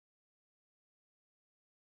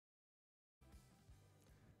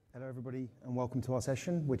Hello everybody and welcome to our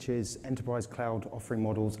session, which is Enterprise Cloud Offering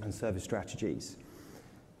Models and Service Strategies.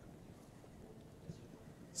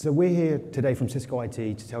 So we're here today from Cisco IT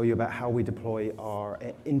to tell you about how we deploy our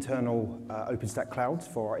internal OpenStack clouds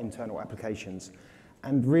for our internal applications.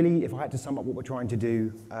 And really, if I had to sum up what we're trying to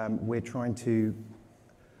do, we're trying to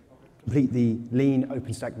complete the lean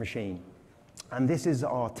OpenStack machine. And this is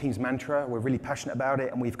our team's mantra. We're really passionate about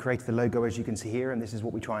it, and we've created the logo, as you can see here, and this is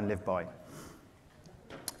what we try and live by.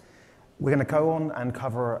 We're going to go on and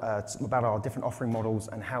cover about our different offering models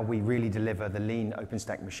and how we really deliver the lean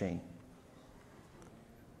OpenStack machine.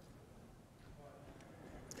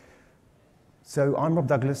 So I'm Rob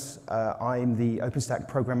Douglas. I'm the OpenStack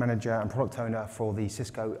Program Manager and Product Owner for the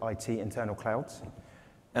Cisco IT internal clouds.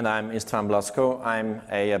 And I'm Istvan Blasko. I'm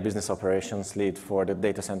a business operations lead for the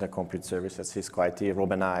data center compute service at Cisco IT.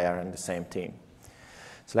 Rob and I are in the same team.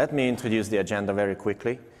 So let me introduce the agenda very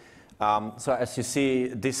quickly. So as you see,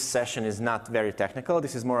 this session is not very technical.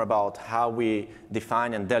 This is more about how we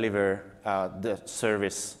define and deliver the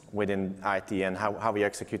service within IT and how we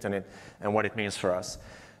execute on it and what it means for us.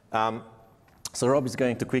 So Rob is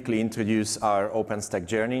going to quickly introduce our OpenStack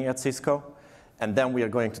journey at Cisco. And then we are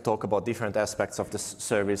going to talk about different aspects of the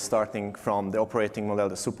service, starting from the operating model,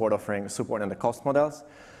 the support offering, support and the cost models.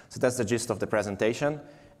 So that's the gist of the presentation.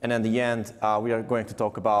 And in the end, we are going to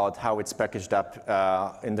talk about how it's packaged up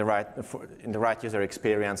in the right user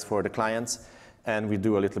experience for the clients. And we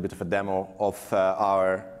do a little bit of a demo of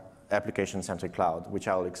our application-centric cloud, which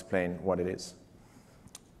I'll explain what it is.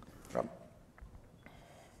 Rob.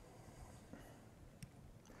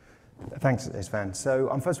 Thanks, Istvan. So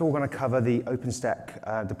I'm first of all going to cover the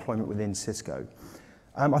OpenStack deployment within Cisco.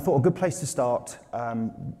 I thought a good place to start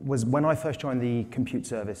was when I first joined the compute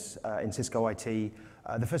service in Cisco IT.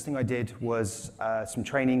 The first thing I did was some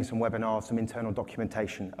training, some webinars, some internal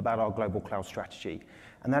documentation about our global cloud strategy.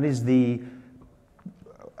 And that is the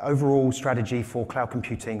overall strategy for cloud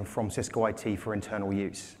computing from Cisco IT for internal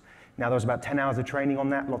use. Now, there was about 10 hours of training on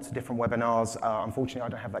that, lots of different webinars. Unfortunately, I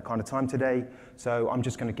don't have that kind of time today, so I'm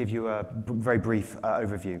just going to give you a very brief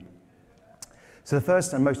overview. So the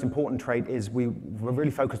first and most important trait is we're really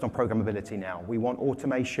focused on programmability now. We want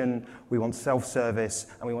automation, we want self-service,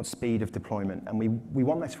 and we want speed of deployment. And we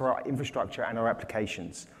want this for our infrastructure and our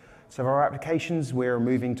applications. So for our applications, we're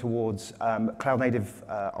moving towards cloud-native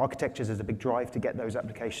architectures as a big drive to get those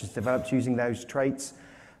applications developed using those traits.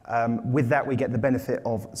 With that, we get the benefit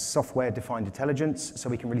of software-defined intelligence, so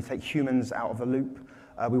we can really take humans out of the loop.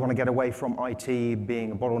 We want to get away from IT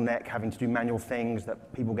being a bottleneck, having to do manual things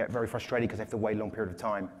that people get very frustrated because they have to wait a long period of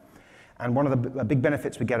time. And one of the big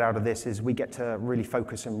benefits we get out of this is we get to really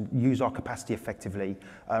focus and use our capacity effectively.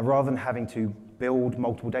 Rather than having to build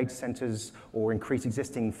multiple data centers or increase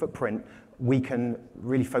existing footprint, we can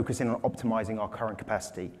really focus in on optimizing our current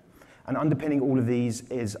capacity. And underpinning all of these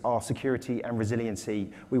is our security and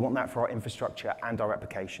resiliency. We want that for our infrastructure and our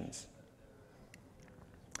applications.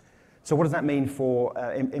 So what does that mean for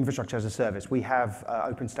infrastructure as a service? We have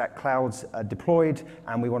OpenStack clouds deployed,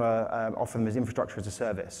 and we want to offer them as infrastructure as a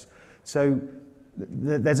service. So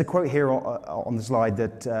there's a quote here on the slide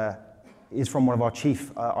that is from one of our chief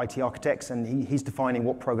IT architects, and he's defining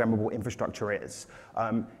what programmable infrastructure is.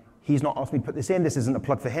 He's not asked me to put this in. This isn't a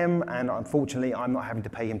plug for him, and unfortunately, I'm not having to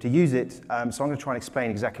pay him to use it. So I'm going to try and explain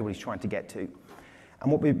exactly what he's trying to get to.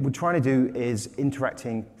 And what we're trying to do is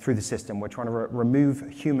interacting through the system. We're trying to remove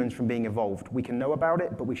humans from being involved. We can know about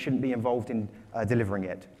it, but we shouldn't be involved in delivering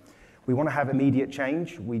it. We want to have immediate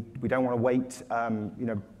change. We don't want to wait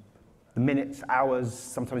the minutes, hours,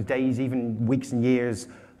 sometimes days, even weeks and years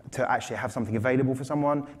to actually have something available for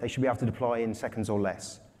someone. They should be able to deploy in seconds or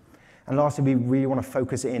less. And lastly, we really want to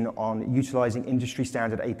focus in on utilizing industry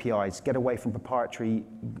standard APIs, get away from proprietary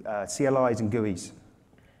CLIs and GUIs.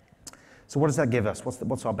 So what does that give us?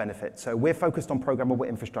 What's our benefit? So we're focused on programmable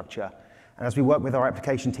infrastructure. And as we work with our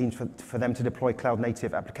application teams for them to deploy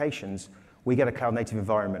cloud-native applications, we get a cloud-native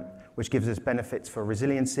environment, which gives us benefits for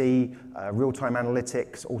resiliency, real-time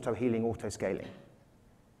analytics, auto-healing, auto-scaling.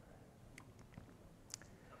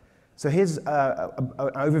 So here's an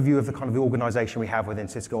overview of the organization we have within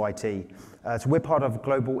Cisco IT. So we're part of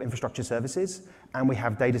Global Infrastructure Services, and we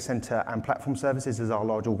have data center and platform services as our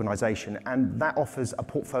large organization, and that offers a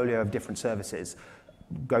portfolio of different services.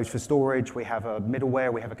 Goes for storage, we have a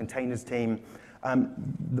middleware, we have a containers team.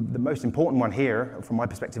 The most important one here, from my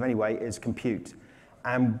perspective anyway, is compute.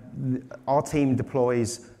 And our team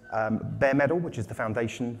deploys bare metal, which is the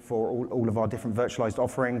foundation for all of our different virtualized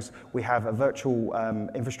offerings. We have a virtual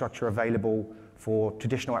infrastructure available for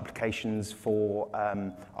traditional applications, for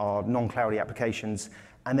our non-cloudy applications.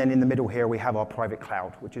 And then in the middle here, we have our private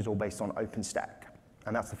cloud, which is all based on OpenStack.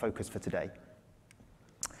 and that's the focus for today.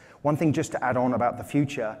 One thing just to add on about the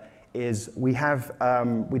future is we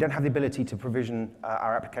don't have the ability to provision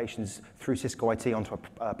our applications through Cisco IT onto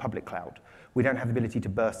a public cloud. We don't have the ability to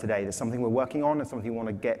burst today. There's something we're working on and something we want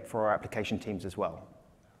to get for our application teams as well.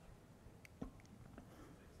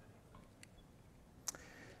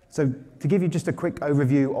 So to give you just a quick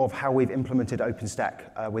overview of how we've implemented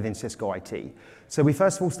OpenStack within Cisco IT. So we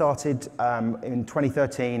first of all started in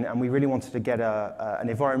 2013, and we really wanted to get an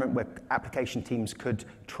environment where application teams could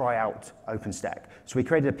try out OpenStack. So we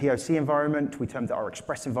created a POC environment, we termed it our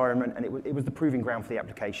Express environment, and it was the proving ground for the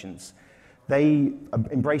applications. They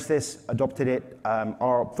embraced this, adopted it.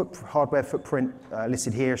 Our hardware footprint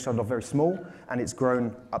listed here started off very small, and it's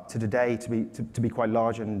grown up to today to be quite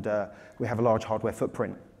large, and we have a large hardware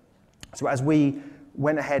footprint. So as we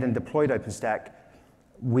went ahead and deployed OpenStack,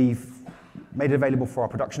 we've made it available for our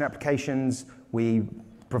production applications. We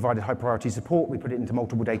provided high priority support. We put it into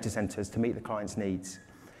multiple data centers to meet the client's needs.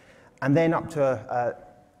 And then up to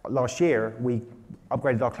last year, we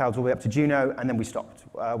upgraded our clouds all the way up to Juno, and then we stopped.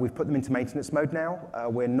 We've put them into maintenance mode now.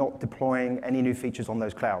 We're not deploying any new features on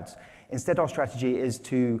those clouds. Instead, our strategy is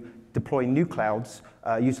to deploy new clouds,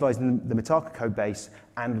 utilizing the Mitaka code base,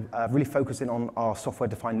 and really focusing on our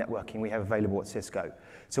software-defined networking we have available at Cisco.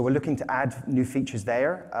 So we're looking to add new features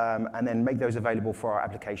there, and then make those available for our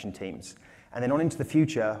application teams. And then on into the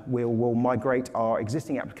future, we'll migrate our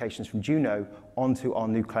existing applications from Juno onto our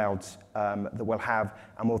new clouds that we'll have,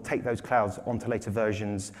 and we'll take those clouds onto later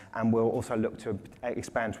versions, and we'll also look to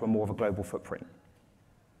expand to a more of a global footprint.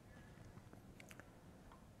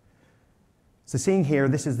 So seeing here,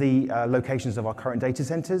 this is the locations of our current data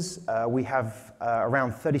centers. We have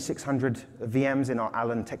around 3,600 VMs in our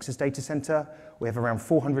Allen, Texas data center. We have around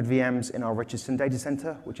 400 VMs in our Richardson data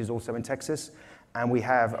center, which is also in Texas. And we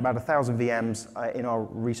have about 1,000 VMs in our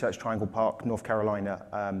Research Triangle Park, North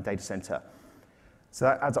Carolina data center. So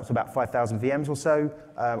that adds up to about 5,000 VMs or so.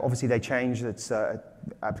 Obviously, they change.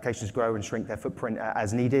 Applications grow and shrink their footprint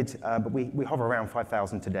as needed, but we hover around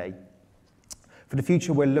 5,000 today. For the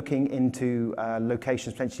future, we're looking into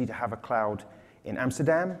locations potentially to have a cloud in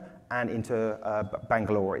Amsterdam and into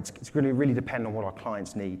Bangalore. It's going to really depend on what our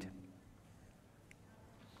clients need.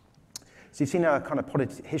 So you've seen a kind of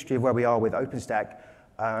potted history of where we are with OpenStack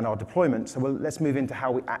and our deployment. So let's move into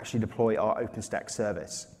how we actually deploy our OpenStack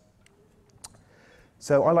service.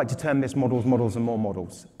 So I like to term this models, models, and more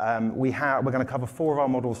models. We're going to cover 4 of our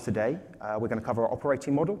models today. We're going to cover our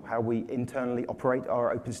operating model, how we internally operate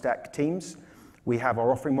our OpenStack teams. We have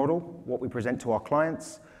our offering model, what we present to our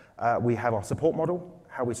clients. We have our support model,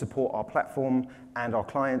 how we support our platform and our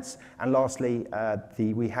clients. And lastly,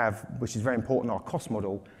 we have, which is very important, our cost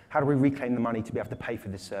model. How do we reclaim the money to be able to pay for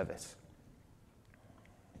this service?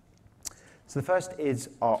 So the first is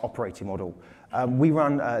our operating model. We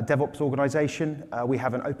run a DevOps organization. We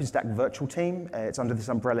have an OpenStack virtual team. It's under this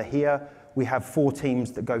umbrella here. We have 4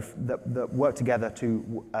 teams that work together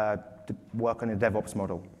to work on a DevOps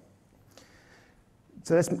model.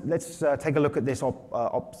 So let's take a look at this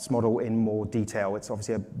ops model in more detail. It's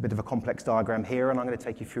obviously a bit of a complex diagram here, and I'm going to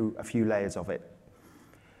take you through a few layers of it.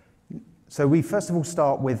 So we first of all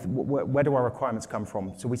start with where do our requirements come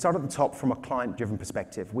from? So we start at the top from a client-driven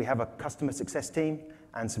perspective. We have a customer success team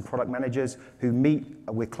and some product managers who meet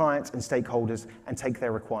with clients and stakeholders and take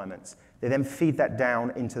their requirements. They then feed that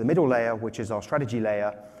down into the middle layer, which is our strategy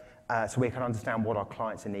layer, so we can understand what our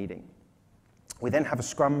clients are needing. We then have a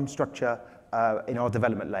Scrum structure in our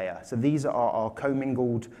development layer. So these are our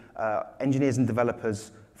commingled engineers and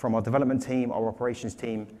developers from our development team, our operations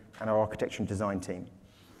team, and our architecture and design team.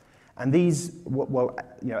 And these will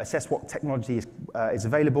assess what technology is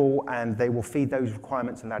available, and they will feed those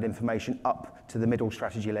requirements and that information up to the middle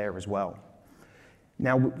strategy layer as well.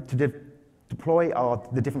 Now, to deploy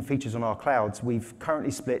the different features on our clouds, we've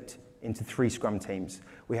currently split into 3 Scrum teams.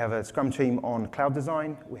 We have a Scrum team on cloud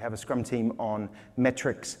design, we have a Scrum team on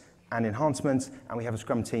metrics and enhancements, and we have a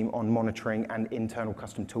Scrum team on monitoring and internal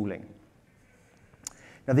custom tooling.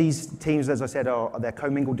 Now these teams, as I said, they're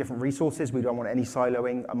commingled different resources. We don't want any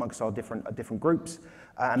siloing amongst our different groups,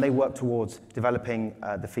 and they work towards developing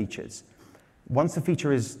the features. Once the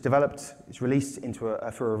feature is developed, it's released through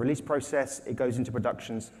a release process, it goes into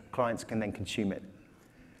productions, clients can then consume it.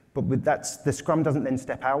 But the Scrum doesn't then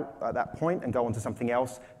step out at that point and go on to something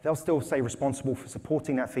else. They'll still stay responsible for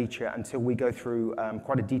supporting that feature until we go through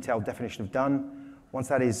quite a detailed definition of done. Once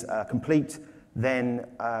that is complete, then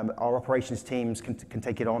our operations teams can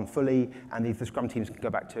take it on fully, and the Scrum teams can go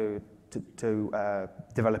back to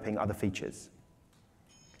developing other features.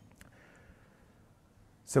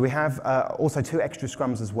 So we have also 2 extra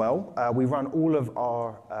scrums as well. We run all of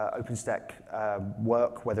our OpenStack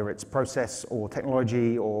work, whether it's process or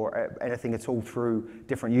technology or anything at all, through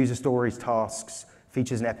different user stories, tasks,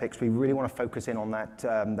 features and epics. We really want to focus in on that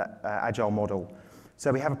agile model.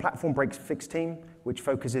 So we have a platform break fix team, which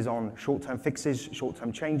focuses on short-term fixes,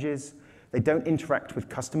 short-term changes. They don't interact with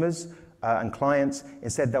customers and clients.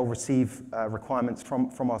 Instead, they'll receive requirements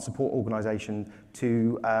from our support organization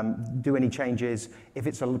to do any changes. If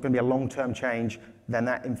it's going to be a long-term change, then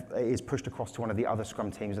that is pushed across to one of the other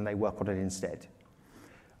Scrum teams and they work on it instead.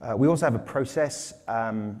 We also have a process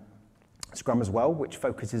Scrum as well, which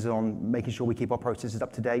focuses on making sure we keep our processes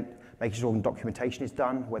up to date, making sure documentation is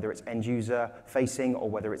done, whether it's end user facing or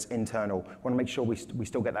whether it's internal. We want to make sure we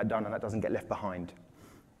still get that done and that doesn't get left behind.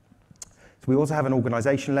 So we also have an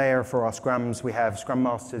organization layer for our Scrums. We have Scrum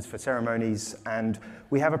Masters for ceremonies, and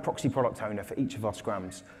we have a proxy product owner for each of our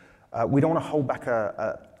Scrums. We don't want to hold back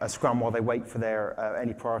a Scrum while they wait for their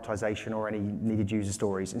any prioritization or any needed user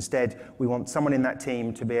stories. Instead, we want someone in that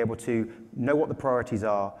team to be able to know what the priorities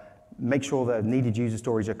are, make sure the needed user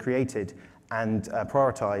stories are created and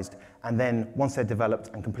prioritized, and then once they're developed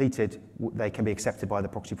and completed, they can be accepted by the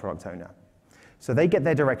proxy product owner. So they get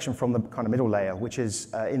their direction from the kind of middle layer, which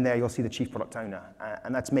is in there you'll see the chief product owner,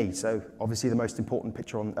 and that's me. So obviously the most important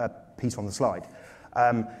piece on the slide.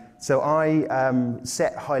 So I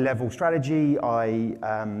set high-level strategy. I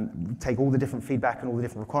take all the different feedback and all the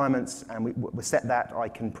different requirements, and we set that. I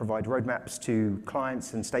can provide roadmaps to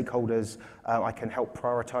clients and stakeholders. I can help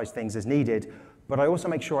prioritize things as needed, but I also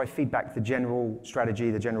make sure I feed back the general strategy,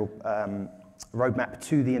 the general roadmap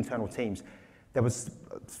to the internal teams. There was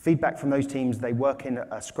feedback from those teams. They work in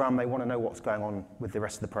a Scrum. They want to know what's going on with the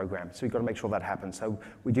rest of the program. So we've got to make sure that happens. So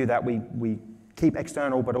we do that. We keep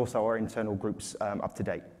external, but also our internal groups up to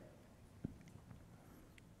date.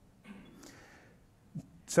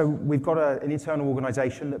 So we've got an internal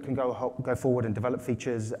organization that can go forward and develop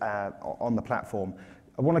features on the platform.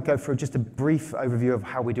 I want to go through just a brief overview of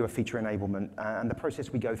how we do a feature enablement and the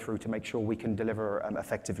process we go through to make sure we can deliver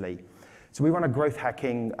effectively. So we run a growth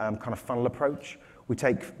hacking kind of funnel approach. We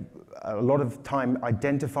take a lot of time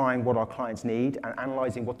identifying what our clients need and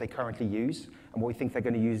analyzing what they currently use and what we think they're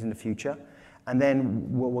going to use in the future. And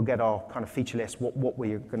then we'll get our kind of feature list, what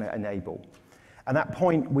we're going to enable. At that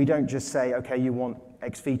point, we don't just say, okay, you want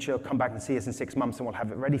X feature, come back and see us in 6 months and we'll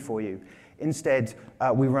have it ready for you. Instead,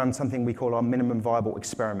 we run something we call our minimum viable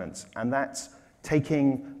experiments. And that's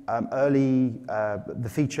taking the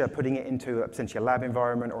feature, putting it into potentially a lab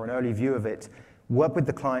environment or an early view of it, work with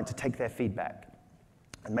the client to take their feedback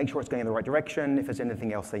and make sure it's going in the right direction if there's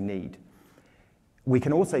anything else they need. We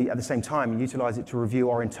can also, at the same time, utilize it to review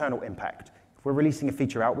our internal impact. If we're releasing a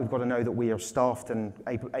feature out, we've got to know that we are staffed and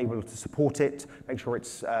able to support it, make sure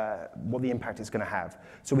it's what the impact it's going to have.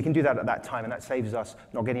 So we can do that at that time, and that saves us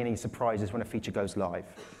not getting any surprises when a feature goes live.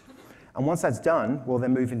 And once that's done, we'll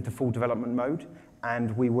then move into full development mode,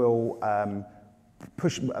 and we will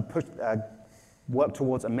work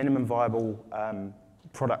towards a minimum viable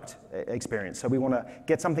product experience. So we want to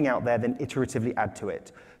get something out there, then iteratively add to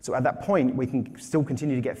it. So at that point, we can still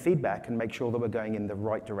continue to get feedback and make sure that we're going in the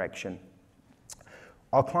right direction.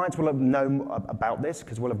 Our clients will have known about this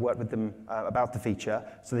because we'll have worked with them about the feature,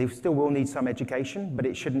 so they still will need some education, but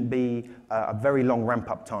it shouldn't be a very long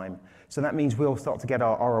ramp-up time. So that means we'll start to get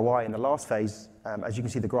our ROI in the last phase. As you can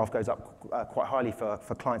see, the graph goes up quite highly for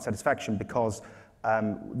client satisfaction because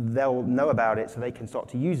they'll know about it so they can start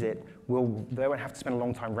to use it. They won't have to spend a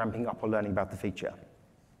long time ramping up or learning about the feature.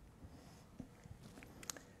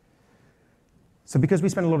 So because we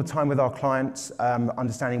spend a lot of time with our clients,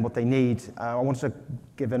 understanding what they need, I wanted to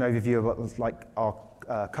give an overview of what like our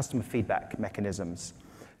customer feedback mechanisms.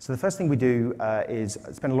 So the first thing we do is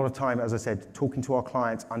spend a lot of time, as I said, talking to our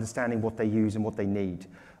clients, understanding what they use and what they need.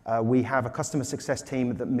 We have a customer success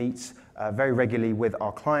team that meets very regularly with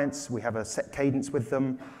our clients. We have a set cadence with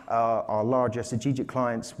them. Our larger strategic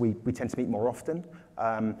clients, we tend to meet more often.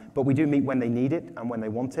 But we do meet when they need it and when they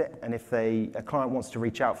want it. And if a client wants to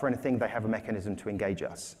reach out for anything, they have a mechanism to engage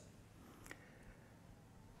us.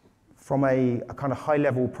 From a kind of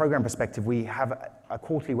high-level program perspective, we have a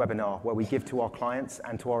quarterly webinar where we give to our clients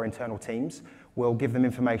and to our internal teams. We'll give them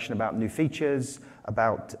information about new features,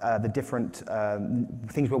 about the different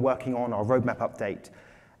things we're working on, our roadmap update.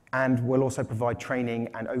 And we'll also provide training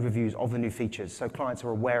and overviews of the new features so clients are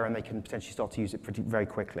aware and they can potentially start to use it very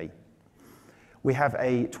quickly. We have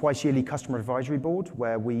a twice-yearly customer advisory board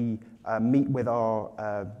where we meet with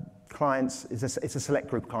our clients, it's a select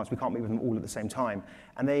group of clients. We can't meet with them all at the same time.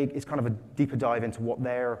 And it's kind of a deeper dive into what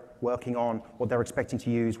they're working on, what they're expecting to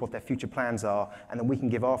use, what their future plans are, and then we can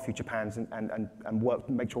give our future plans and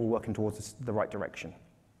make sure we're working towards the right direction.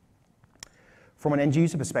 From an end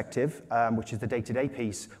user perspective, which is the day-to-day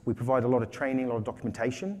piece, we provide a lot of training, a lot of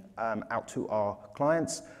documentation out to our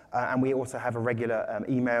clients, and we also have a regular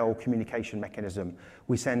email communication mechanism.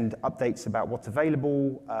 We send updates about what's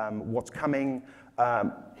available, what's coming,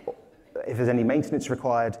 if there's any maintenance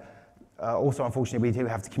required. Also, unfortunately, we do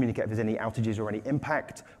have to communicate if there's any outages or any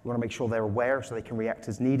impact. We want to make sure they're aware so they can react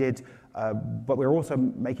as needed. But we're also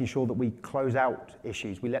making sure that we close out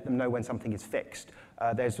issues. We let them know when something is fixed.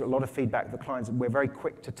 There's a lot of feedback that clients, we're very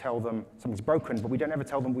quick to tell them something's broken, but we don't ever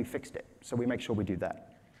tell them we fixed it. So we make sure we do that.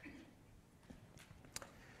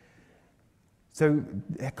 So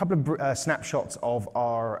a couple of snapshots of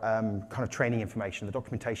our kind of training information, the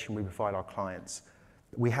documentation we provide our clients.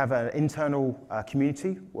 We have an internal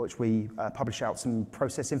community, which we publish out some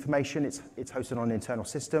process information. It's hosted on an internal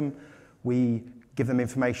system. We give them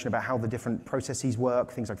information about how the different processes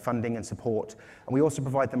work, things like funding and support. And we also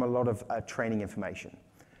provide them a lot of training information.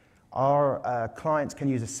 Our clients can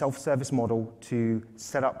use a self-service model to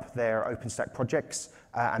set up their OpenStack projects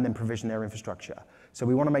and then provision their infrastructure. So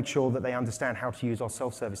we want to make sure that they understand how to use our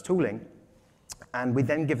self-service tooling, and we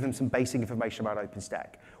then give them some basic information about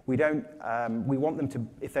OpenStack. We want them to,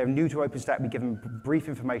 if they're new to OpenStack, we give them brief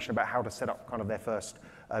information about how to set up kind of their first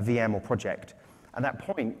VM or project. At that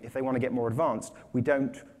point, if they want to get more advanced, we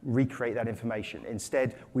don't recreate that information.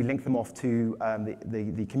 Instead, we link them off to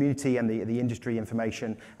the community and the industry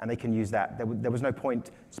information, and they can use that. There was no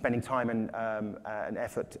point spending time and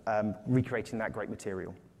effort recreating that great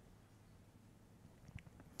material.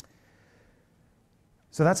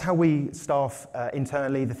 So that's how we staff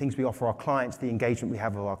internally, the things we offer our clients, the engagement we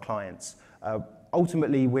have with our clients.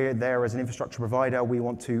 Ultimately, we're there as an infrastructure provider. We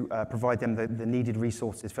want to provide them the needed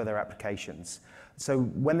resources for their applications. So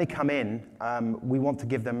when they come in, we want to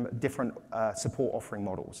give them different support offering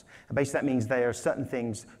models. And basically that means there are certain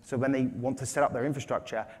things, so when they want to set up their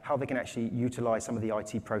infrastructure, how they can actually utilize some of the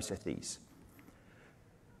IT processes.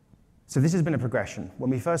 So this has been a progression. When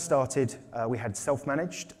we first started, we had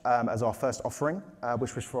self-managed as our first offering,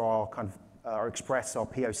 which was for our kind of our Express, our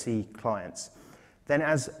POC clients. Then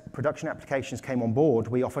as production applications came on board,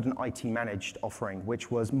 we offered an IT managed offering,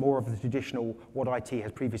 which was more of the traditional what IT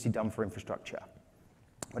has previously done for infrastructure.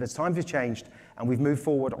 But as times have changed and we've moved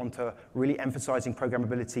forward onto really emphasizing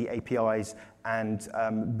programmability, APIs,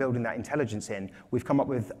 and building that intelligence in, we've come up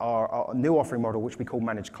with our new offering model, which we call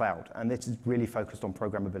Managed Cloud. And this is really focused on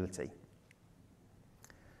programmability.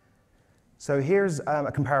 So here's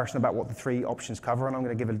a comparison about what the three options cover, and I'm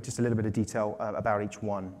going to give just a little bit of detail about each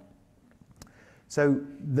one. So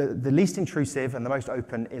the least intrusive and the most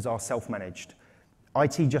open is our self-managed.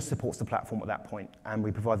 IT just supports the platform at that point, and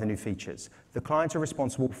we provide the new features. The clients are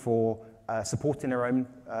responsible for supporting their own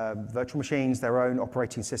virtual machines, their own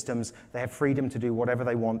operating systems. They have freedom to do whatever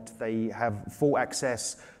they want. They have full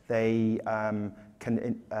access. They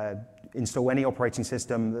can install any operating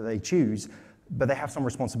system that they choose, but they have some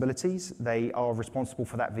responsibilities. They are responsible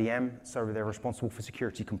for that VM, so they're responsible for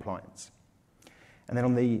security compliance. And then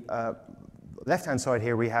on the left-hand side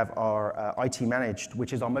here, we have our IT managed,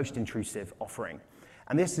 which is our most intrusive offering.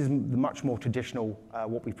 And this is the much more traditional,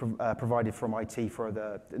 what we provided from IT for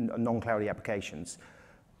the non-cloudy applications.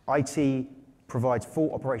 IT provides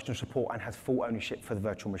full operational support and has full ownership for the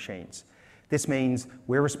virtual machines. This means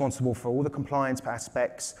we're responsible for all the compliance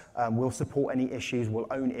aspects, we'll support any issues, we'll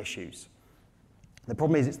own issues. The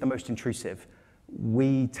problem is it's the most intrusive.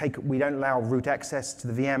 We don't allow root access to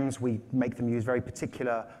the VMs. We make them use very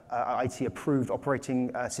particular IT-approved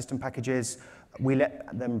operating system packages. We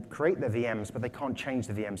let them create their VMs, but they can't change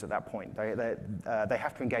the VMs at that point. They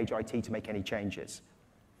have to engage IT to make any changes.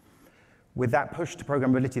 With that push to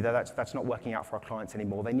programmability, that's not working out for our clients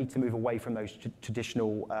anymore. They need to move away from those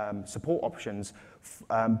traditional support options,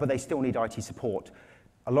 but they still need IT support.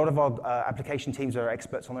 A lot of our application teams are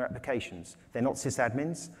experts on their applications. They're not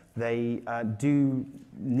sysadmins. They do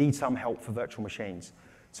need some help for virtual machines.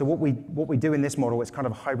 So what we do in this model is kind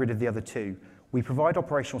of a hybrid of the other two. We provide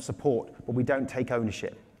operational support, but we don't take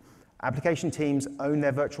ownership. Application teams own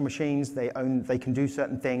their virtual machines. They can do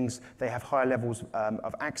certain things. They have higher levels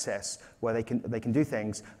of access where they can do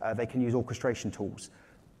things. They can use orchestration tools.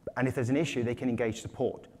 And if there's an issue, they can engage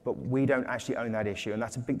support. But we don't actually own that issue. And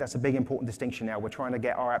that's a big important distinction now. We're trying to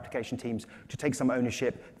get our application teams to take some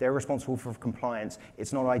ownership. They're responsible for compliance.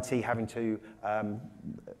 It's not IT having to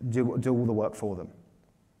do all the work for them.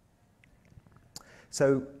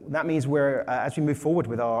 So that means we're, as we move forward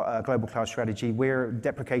with our global cloud strategy, we're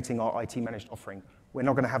deprecating our IT managed offering. We're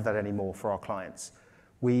not going to have that anymore for our clients.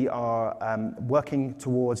 We are working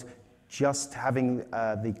towards just having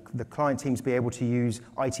the client teams be able to use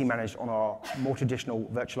IT managed on our more traditional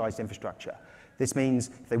virtualized infrastructure. This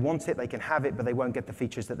means if they want it, they can have it, but they won't get the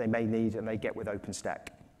features that they may need and they get with OpenStack.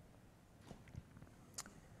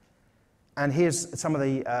 And here's some of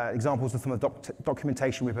the examples of some of the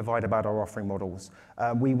documentation we provide about our offering models.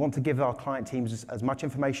 We want to give our client teams as much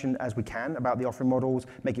information as we can about the offering models,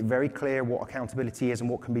 make it very clear what accountability is and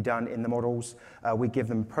what can be done in the models. We give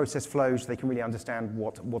them process flows so they can really understand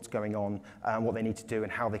what's going on, what they need to do,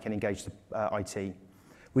 and how they can engage the IT.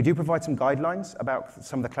 We do provide some guidelines about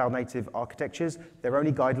some of the cloud-native architectures. They're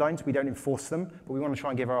only guidelines. We don't enforce them, but we want to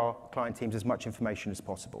try and give our client teams as much information as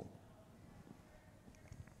possible.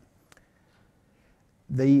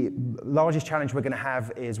 The largest challenge we're going to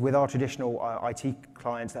have is with our traditional IT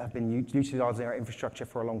clients that have been utilizing our infrastructure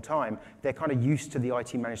for a long time. They're kind of used to the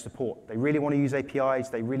IT managed support. They really want to use APIs.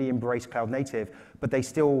 They really embrace cloud native, but they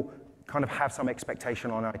still kind of have some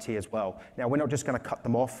expectation on IT as well. Now, we're not just going to cut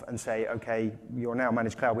them off and say, okay, you're now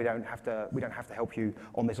managed cloud. We don't have to help you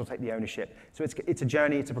on this or take the ownership. So it's a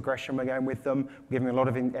journey. It's a progression. We're going with them. We're giving them a lot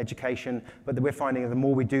of education, but we're finding that the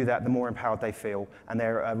more we do that, the more empowered they feel, and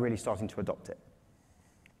they're really starting to adopt it.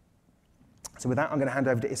 So with that, I'm going to hand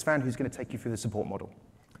over to Isfan, who's going to take you through the support model.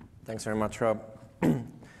 Thanks very much, Rob.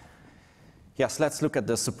 Yes, let's look at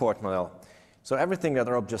the support model. So everything that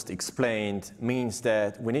Rob just explained means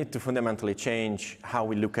that we need to fundamentally change how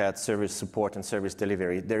we look at service support and service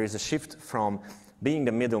delivery. There is a shift from being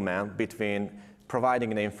the middleman between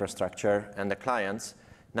providing the infrastructure and the clients.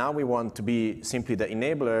 Now we want to be simply the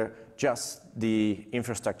enabler, just the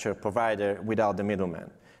infrastructure provider without the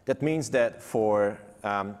middleman. That means that for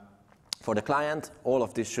the client, all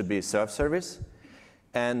of this should be self-service,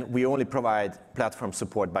 and we only provide platform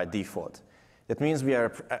support by default. That means we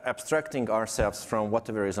are abstracting ourselves from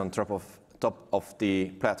whatever is on top of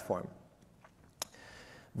the platform.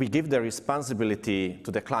 We give the responsibility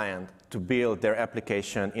to the client to build their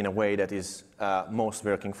application in a way that is most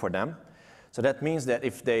working for them. So that means that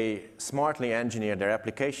if they smartly engineer their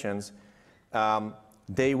applications,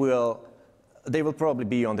 they will probably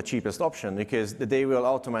be on the cheapest option because they will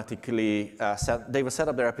automatically set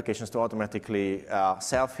up their applications to automatically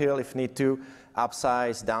self-heal if need to,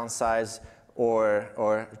 upsize, downsize,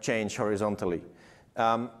 or change horizontally.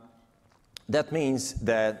 That means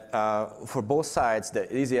that for both sides,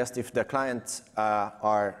 the easiest if the clients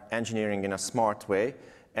are engineering in a smart way,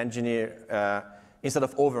 instead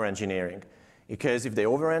of over-engineering. Because if they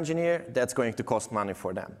over-engineer, that's going to cost money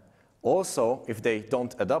for them. Also, if they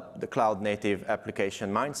don't adopt the cloud-native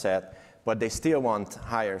application mindset, but they still want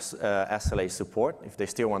higher SLA support, if they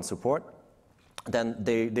still want support, then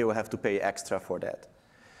they will have to pay extra for that.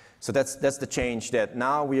 So that's the change, that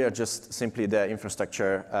now we are just simply the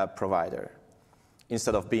infrastructure provider,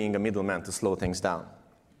 instead of being a middleman to slow things down.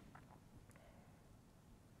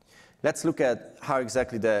 Let's look at how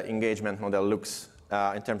exactly the engagement model looks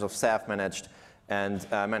in terms of self-managed and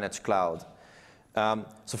managed cloud.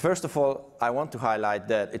 So first of all, I want to highlight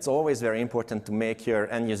that it's always very important to make your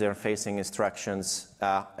end-user facing instructions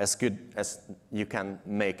as good as you can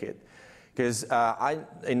make it. Because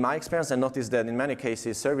in my experience, I noticed that in many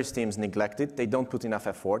cases, service teams neglect it. They don't put enough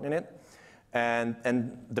effort in it.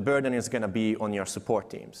 And the burden is going to be on your support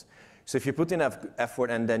teams. So if you put enough effort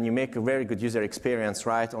and then you make a very good user experience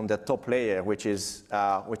right on the top layer, which is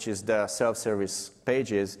the self-service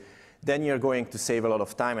pages, then you're going to save a lot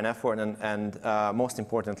of time and effort and most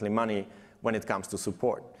importantly, money when it comes to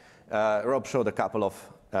support. Rob showed a couple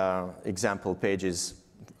of example pages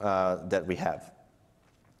that we have.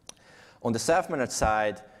 On the self-managed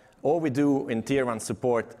side, all we do in Tier 1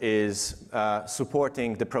 support is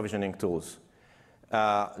supporting the provisioning tools,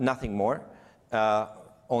 nothing more.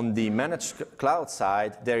 On the managed cloud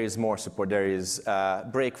side, there is more support. There is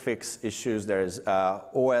break-fix issues. There is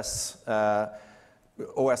OS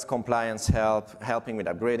compliance helping with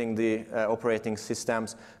upgrading the operating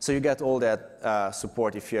systems. So you get all that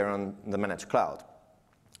support if you're on the managed cloud.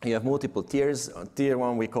 You have multiple tiers. On Tier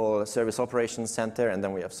 1, we call Service Operations Center, and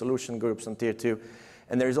then we have solution groups on Tier 2.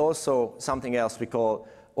 And there is also something else we call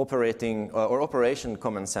Operation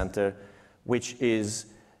Command Center, which is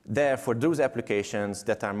there for those applications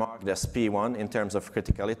that are marked as P1 in terms of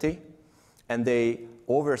criticality, and they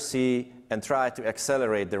oversee and try to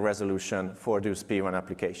accelerate the resolution for those P1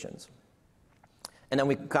 applications. And then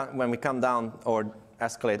when we come down or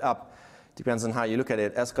escalate up, depends on how you look at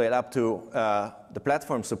it, escalate up to the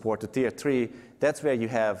platform support to Tier 3, that's where you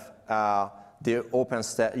have your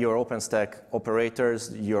OpenStack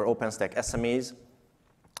operators, your OpenStack SMEs,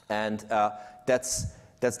 and that's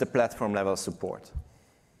the platform level support.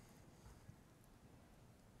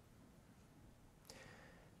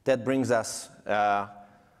 That brings us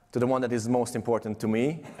to the one that is most important to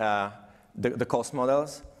me, the cost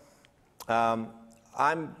models.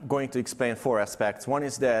 I'm going to explain 4 aspects. One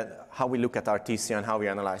is that how we look at our TCO and how we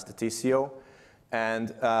analyze the TCO.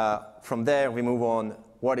 And from there, we move on,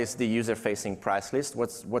 what is the user-facing price list?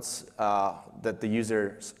 What's that the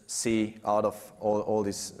users see out of all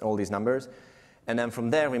these numbers? And then from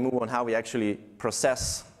there, we move on how we actually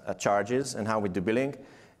process charges and how we do billing.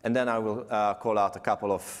 And then I will call out a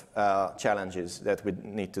couple of challenges that we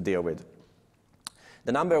need to deal with.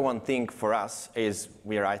 The number one thing for us is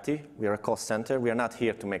we are IT, we are a cost center, we are not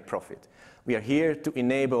here to make profit. We are here to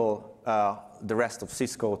enable the rest of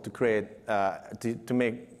Cisco to create,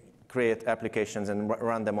 create applications and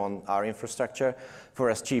run them on our infrastructure for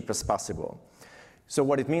as cheap as possible. So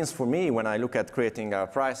what it means for me when I look at creating our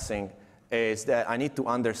pricing is that I need to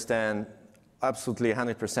understand absolutely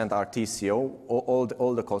 100% our TCO,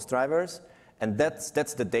 all the cost drivers, and that's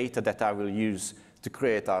the data that I will use to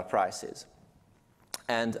create our prices.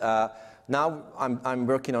 And now I'm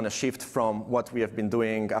working on a shift from what we have been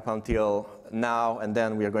doing up until now, and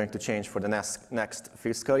then we are going to change for the next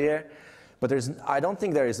fiscal year. But I don't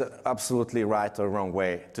think there is an absolutely right or wrong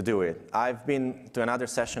way to do it. I've been to another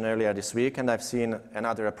session earlier this week, and I've seen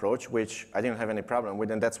another approach, which I didn't have any problem with,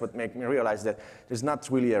 and that's what made me realize that there's not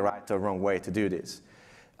really a right or wrong way to do this.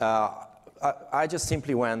 I just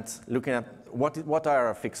simply went looking at what are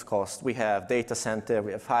our fixed costs. We have data center,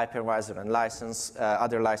 we have hypervisor and license,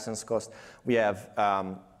 other license costs. We have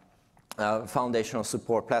foundational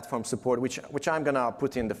support, platform support, which I'm going to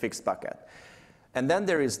put in the fixed bucket. And then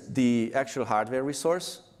there is the actual hardware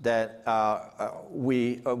resource that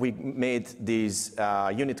we made these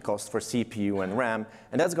unit costs for CPU and RAM,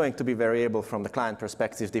 and that's going to be variable from the client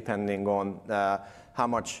perspective depending on how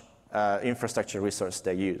much infrastructure resource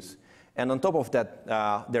they use. And on top of that,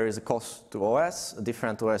 there is a cost to OS,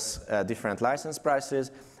 different license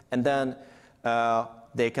prices, and then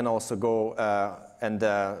they can also go and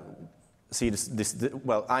see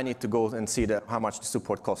well, I need to go and see how much the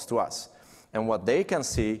support costs to us. And what they can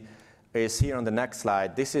see is here on the next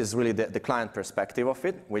slide. This is really the client perspective of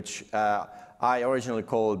it, which I originally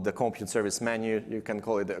called the compute service menu. You can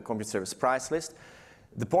call it the compute service price list.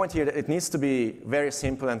 The point here, it needs to be very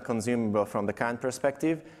simple and consumable from the client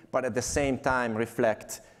perspective, but at the same time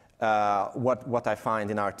reflect what I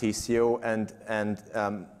find in our TCO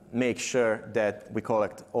and make sure that we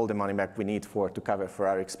collect all the money back we need to cover for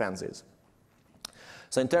our expenses.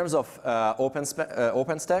 So in terms of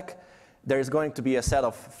OpenStack, there is going to be a set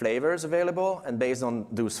of flavors available, and based on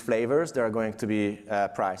those flavors, there are going to be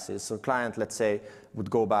prices. So client, let's say, would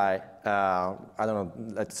go by, I don't know,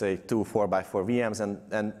 let's say 2 4x4 VMs,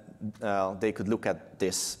 and they could look at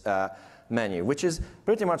this menu, which is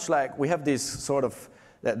pretty much like we have this sort of,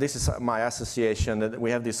 this is my association, that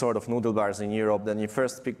we have these sort of noodle bars in Europe. Then you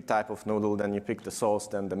first pick the type of noodle, then you pick the sauce,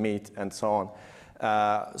 then the meat, and so on.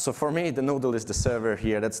 So for me, the noodle is the server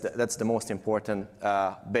here. That's the most important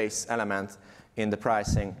base element in the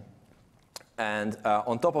pricing. And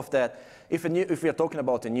on top of that, if we are talking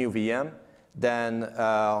about a new VM, then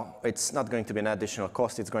it's not going to be an additional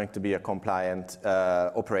cost. It's going to be a compliant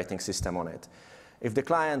operating system on it. If the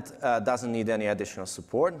client doesn't need any additional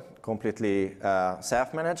support, completely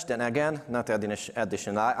self-managed, then again, not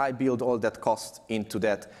additional. I build all that cost into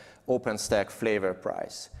that OpenStack flavor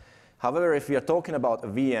price. However, if we are talking about a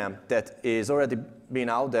VM that is already been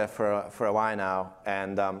out there for a while now,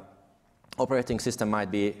 and operating system might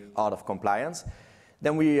be out of compliance,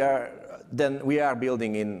 then we are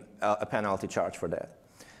building in a penalty charge for that.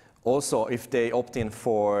 Also, if they opt in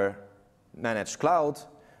for managed cloud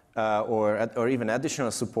or even additional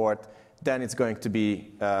support, then it's going to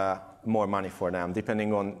be more money for them,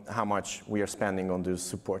 depending on how much we are spending on those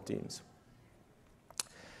support teams.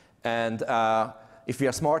 And if we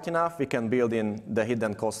are smart enough, we can build in the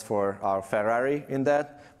hidden cost for our Ferrari in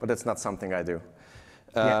that, but that's not something I do.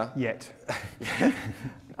 Yet.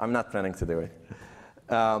 I'm not planning to do it.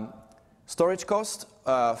 Storage cost,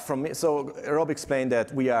 from me, so Rob explained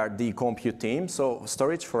that we are the compute team, so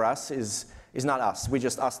storage for us is not us. We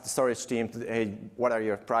just ask the storage team, hey, what are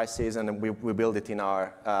your prices, and we build it in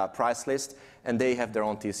our price list, and they have their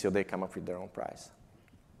own TCO, they come up with their own price.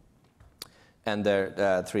 And there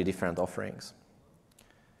are 3 different offerings.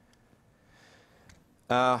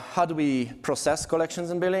 How do we process collections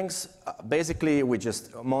and billings? Basically, we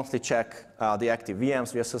just monthly check the active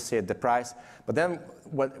VMs, we associate the price. But then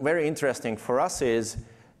what very interesting for us is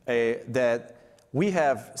that we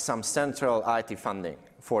have some central IT funding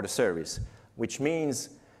for the service, which means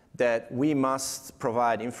that we must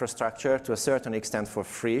provide infrastructure to a certain extent for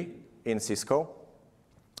free in Cisco.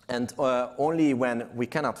 And only when we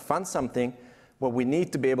cannot fund something, well, we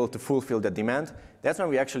need to be able to fulfill the demand, that's when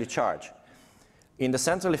we actually charge. In the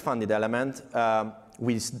centrally funded element,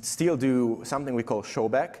 we still do something we call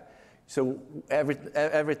showback. So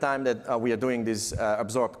every time that we are doing this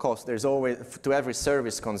absorbed cost, there's always, to every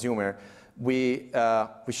service consumer, we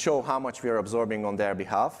show how much we are absorbing on their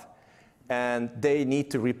behalf. And they need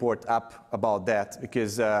to report up about that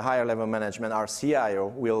because higher level management, our CIO,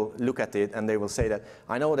 will look at it and they will say that,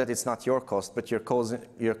 I know that it's not your cost, but you're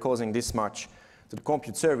causing this much to the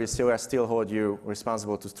compute service, so I still hold you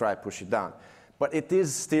responsible to try to push it down. But it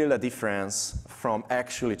is still a difference from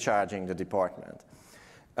actually charging the department.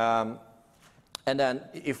 And then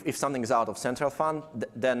if something is out of central fund,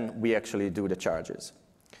 then we actually do the charges.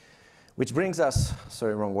 Which brings us,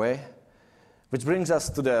 sorry, wrong way. Which brings us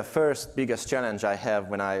to the first biggest challenge I have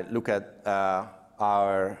when I look at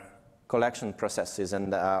our collection processes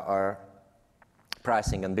and our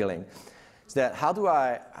pricing and billing. Is that how do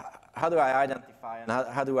I identify and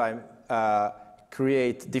how do I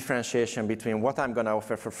create differentiation between what I'm going to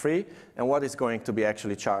offer for free and what is going to be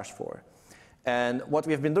actually charged for? And what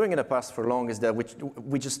we have been doing in the past for long is that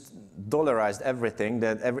we just dollarized everything,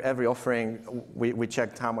 that every offering, we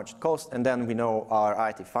checked how much it cost, and then we know our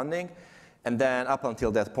IT funding. And then up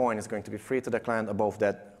until that point, it's going to be free to the client. Above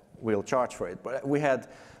that, we'll charge for it. But we had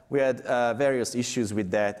various issues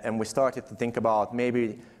with that, and we started to think about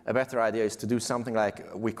maybe a better idea is to do something like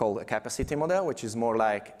we call a capacity model, which is more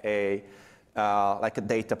like a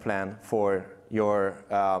data plan for your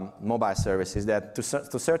mobile services, that to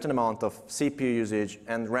a certain amount of CPU usage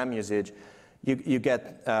and RAM usage, you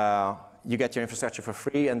get your infrastructure for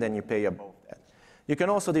free, and then you pay above that. You can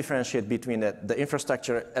also differentiate between the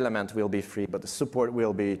infrastructure element will be free, but the support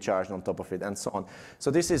will be charged on top of it, and so on.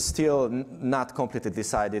 So this is still not completely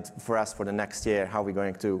decided for us for the next year, how we're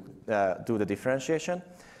going to do the differentiation.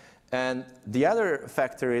 And the other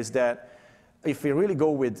factor is that if we really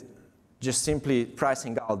go with just simply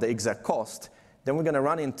pricing out the exact cost, then we're going to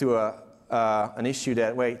run into an issue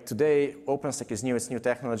that, wait, today OpenStack is new, it's new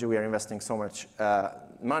technology, we are investing so much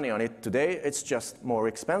money on it. Today, it's just more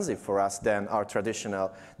expensive for us than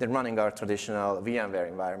running our traditional VMware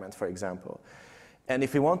environment, for example. And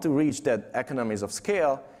if we want to reach that economies of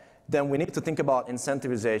scale, then we need to think about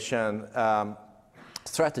incentivization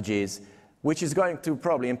strategies, which is going to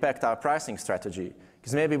probably impact our pricing strategy.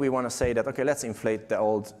 Because maybe we want to say that, okay, let's inflate the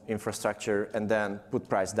old infrastructure and then put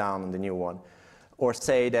price down on the new one. Or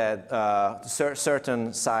say that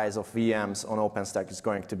certain size of VMs on OpenStack is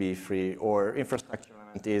going to be free, or infrastructure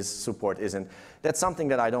support isn't. That's something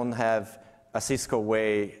that I don't have a Cisco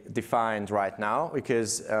way defined right now,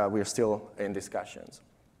 because we're still in discussions.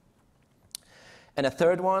 And a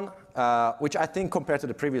third one, which I think compared to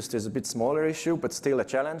the previous is a bit smaller issue, but still a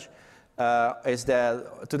challenge, is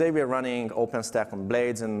that today we're running OpenStack on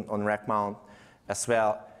blades and on rack mount as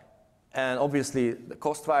well. And obviously,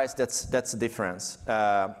 cost-wise, that's a difference.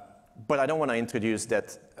 But I don't want to introduce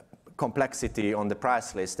that complexity on the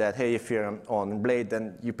price list that, hey, if you're on blade,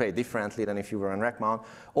 then you pay differently than if you were on rack mount.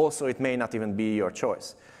 Also, it may not even be your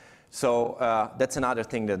choice. So that's another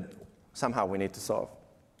thing that somehow we need to solve.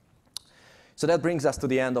 So that brings us to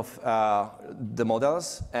the end of the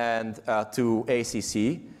models and to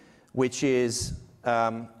ACC, which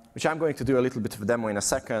I'm going to do a little bit of a demo in a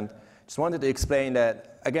second. Just wanted to explain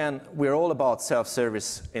that, again, we're all about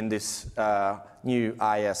self-service in this new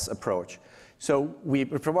IS approach. So we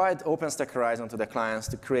provide OpenStack Horizon to the clients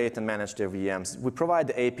to create and manage their VMs. We provide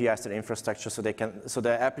the APIs to the infrastructure so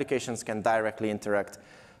the applications can directly interact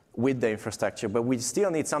with the infrastructure. But we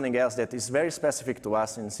still need something else that is very specific to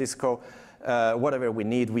us in Cisco. Whatever we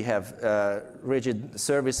need, we have rigid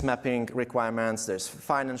service mapping requirements, there's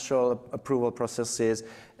financial approval processes,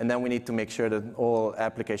 and then we need to make sure that all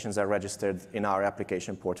applications are registered in our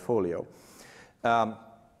application portfolio.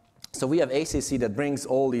 So we have ACC that brings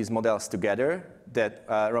all these models together that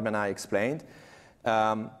Rob and I explained.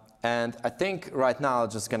 And I think right now I'm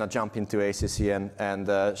just going to jump into ACC and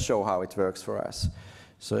show how it works for us.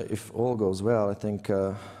 So if all goes well, I think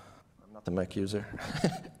I'm not a Mac user.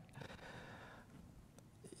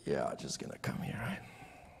 Yeah, I'm just going to come here, right?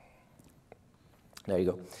 There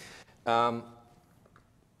you go.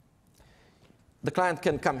 The client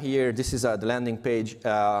can come here. This is the landing page. You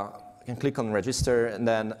can click on register and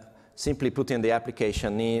then simply put in the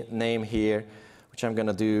application name here, which I'm going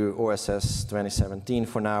to do OSS 2017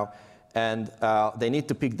 for now. And they need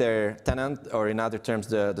to pick their tenant, or in other terms,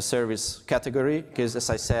 the service category, because as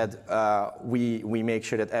I said, we make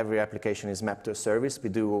sure that every application is mapped to a service. We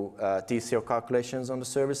do TCO calculations on the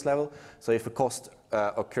service level. So if a cost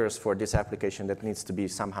occurs for this application, that needs to be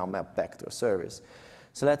somehow mapped back to a service.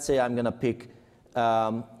 So let's say I'm going to pick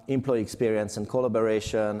employee experience and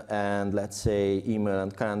collaboration, and let's say email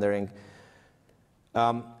and calendaring.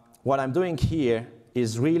 What I'm doing here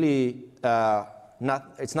is really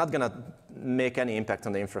it's not going to make any impact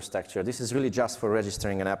on the infrastructure. This is really just for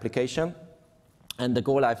registering an application. And the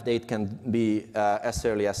go-live date can be as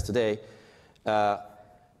early as today.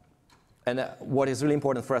 And what is really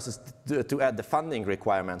important for us is to add the funding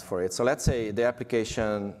requirement for it. So let's say the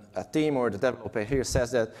application team or the developer here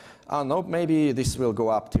says that, oh, no, maybe this will go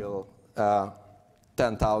up till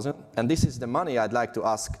 10,000. And this is the money I'd like to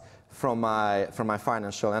ask from my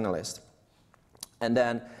financial analyst. And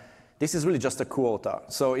then this is really just a quota.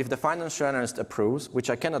 So if the financial analyst approves, which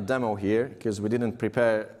I cannot demo here because we didn't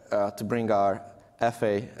prepare to bring our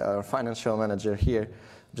FA, our financial manager here,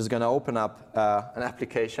 I'm just going to open up an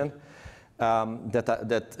application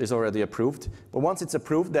that is already approved. But once it's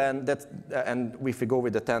approved, then and if we go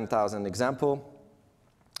with the 10,000 example,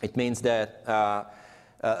 it means that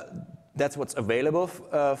that's what's available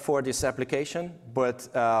for this application. But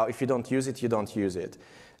if you don't use it, you don't use it.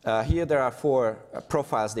 Here there are 4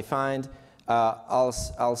 profiles defined.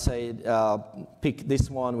 I'll say pick this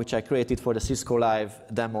one, which I created for the Cisco Live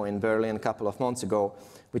demo in Berlin a couple of months ago,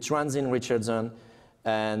 which runs in Richardson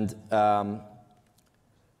and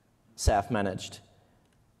self-managed.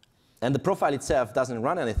 And the profile itself doesn't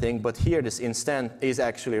run anything, but here this instance is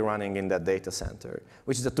actually running in that data center,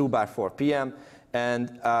 which is a 2x4 PM.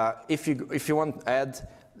 And if you want to add,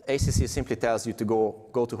 ACC simply tells you to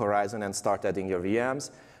go to Horizon and start adding your VMs.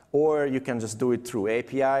 Or you can just do it through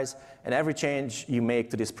APIs. And every change you make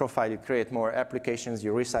to this profile, you create more applications,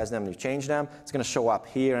 you resize them, you change them. It's going to show up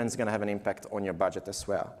here, and it's going to have an impact on your budget as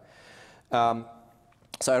well.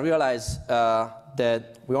 So I realize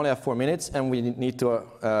that we only have 4 minutes, and we need to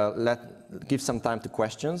give some time to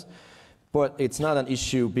questions. But it's not an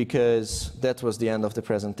issue because that was the end of the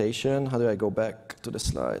presentation. How do I go back to the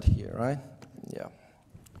slide here, right? Yeah.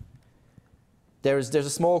 There's a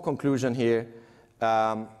small conclusion here.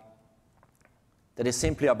 That is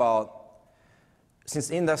simply about,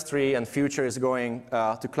 since industry and future is going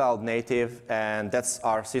to cloud native, and that's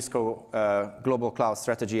our Cisco global cloud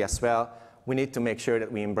strategy as well, we need to make sure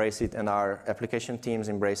that we embrace it and our application teams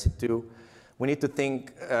embrace it too. We need to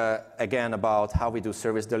think again about how we do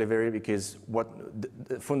service delivery, because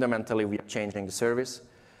fundamentally we are changing the service.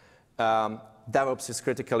 DevOps is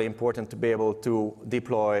critically important to be able to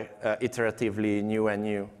deploy iteratively new and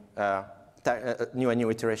new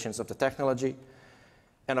iterations of the technology.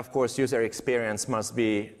 And of course, user experience must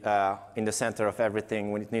be in the center of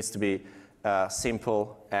everything when it needs to be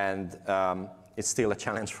simple, and it's still a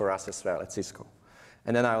challenge for us as well at Cisco.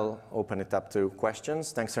 And then I'll open it up to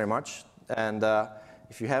questions. Thanks very much. And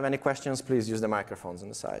if you have any questions, please use the microphones on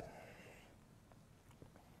the side.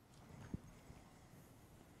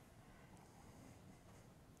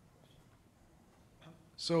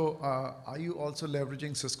 So are you also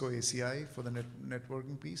leveraging Cisco ACI for the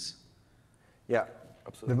networking piece? Yeah,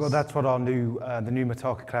 absolutely. Well, that's what our the new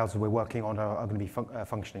Mitaka clouds that we're working on are going to be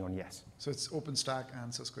functioning on, yes. So it's OpenStack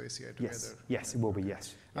and Cisco ACI together? Yes, yes, it will be,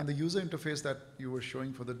 yes. And the user interface that you were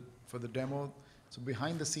showing for the demo, so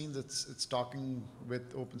behind the scenes, it's talking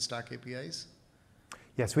with OpenStack APIs?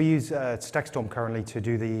 Yes, we use StackStorm currently to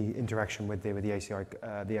do the interaction with the ACI,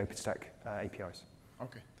 the OpenStack APIs.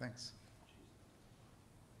 Okay, thanks.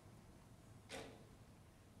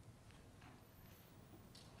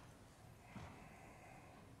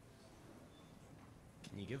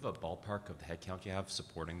 Can you give a ballpark of the headcount you have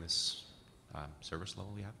supporting this service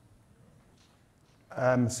level you have?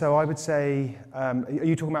 So I would say, are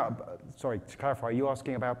you talking about, sorry, to clarify, are you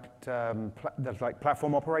asking about like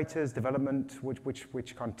platform operators, development,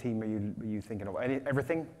 which kind of team are you thinking of?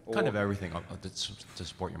 Everything? Kind of everything to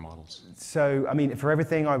support your models. So, I mean, for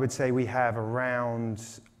everything, I would say we have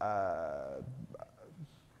around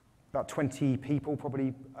about 20 people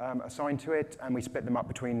probably assigned to it, and we split them up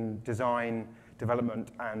between design, development,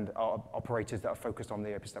 and our operators that are focused on the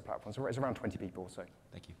OpenStack platform. So it's around 20 people or so.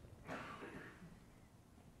 Thank you.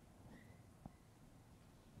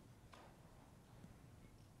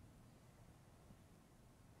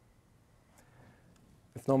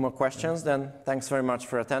 If no more questions, then thanks very much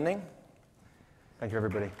for attending. Thank you,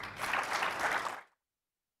 everybody.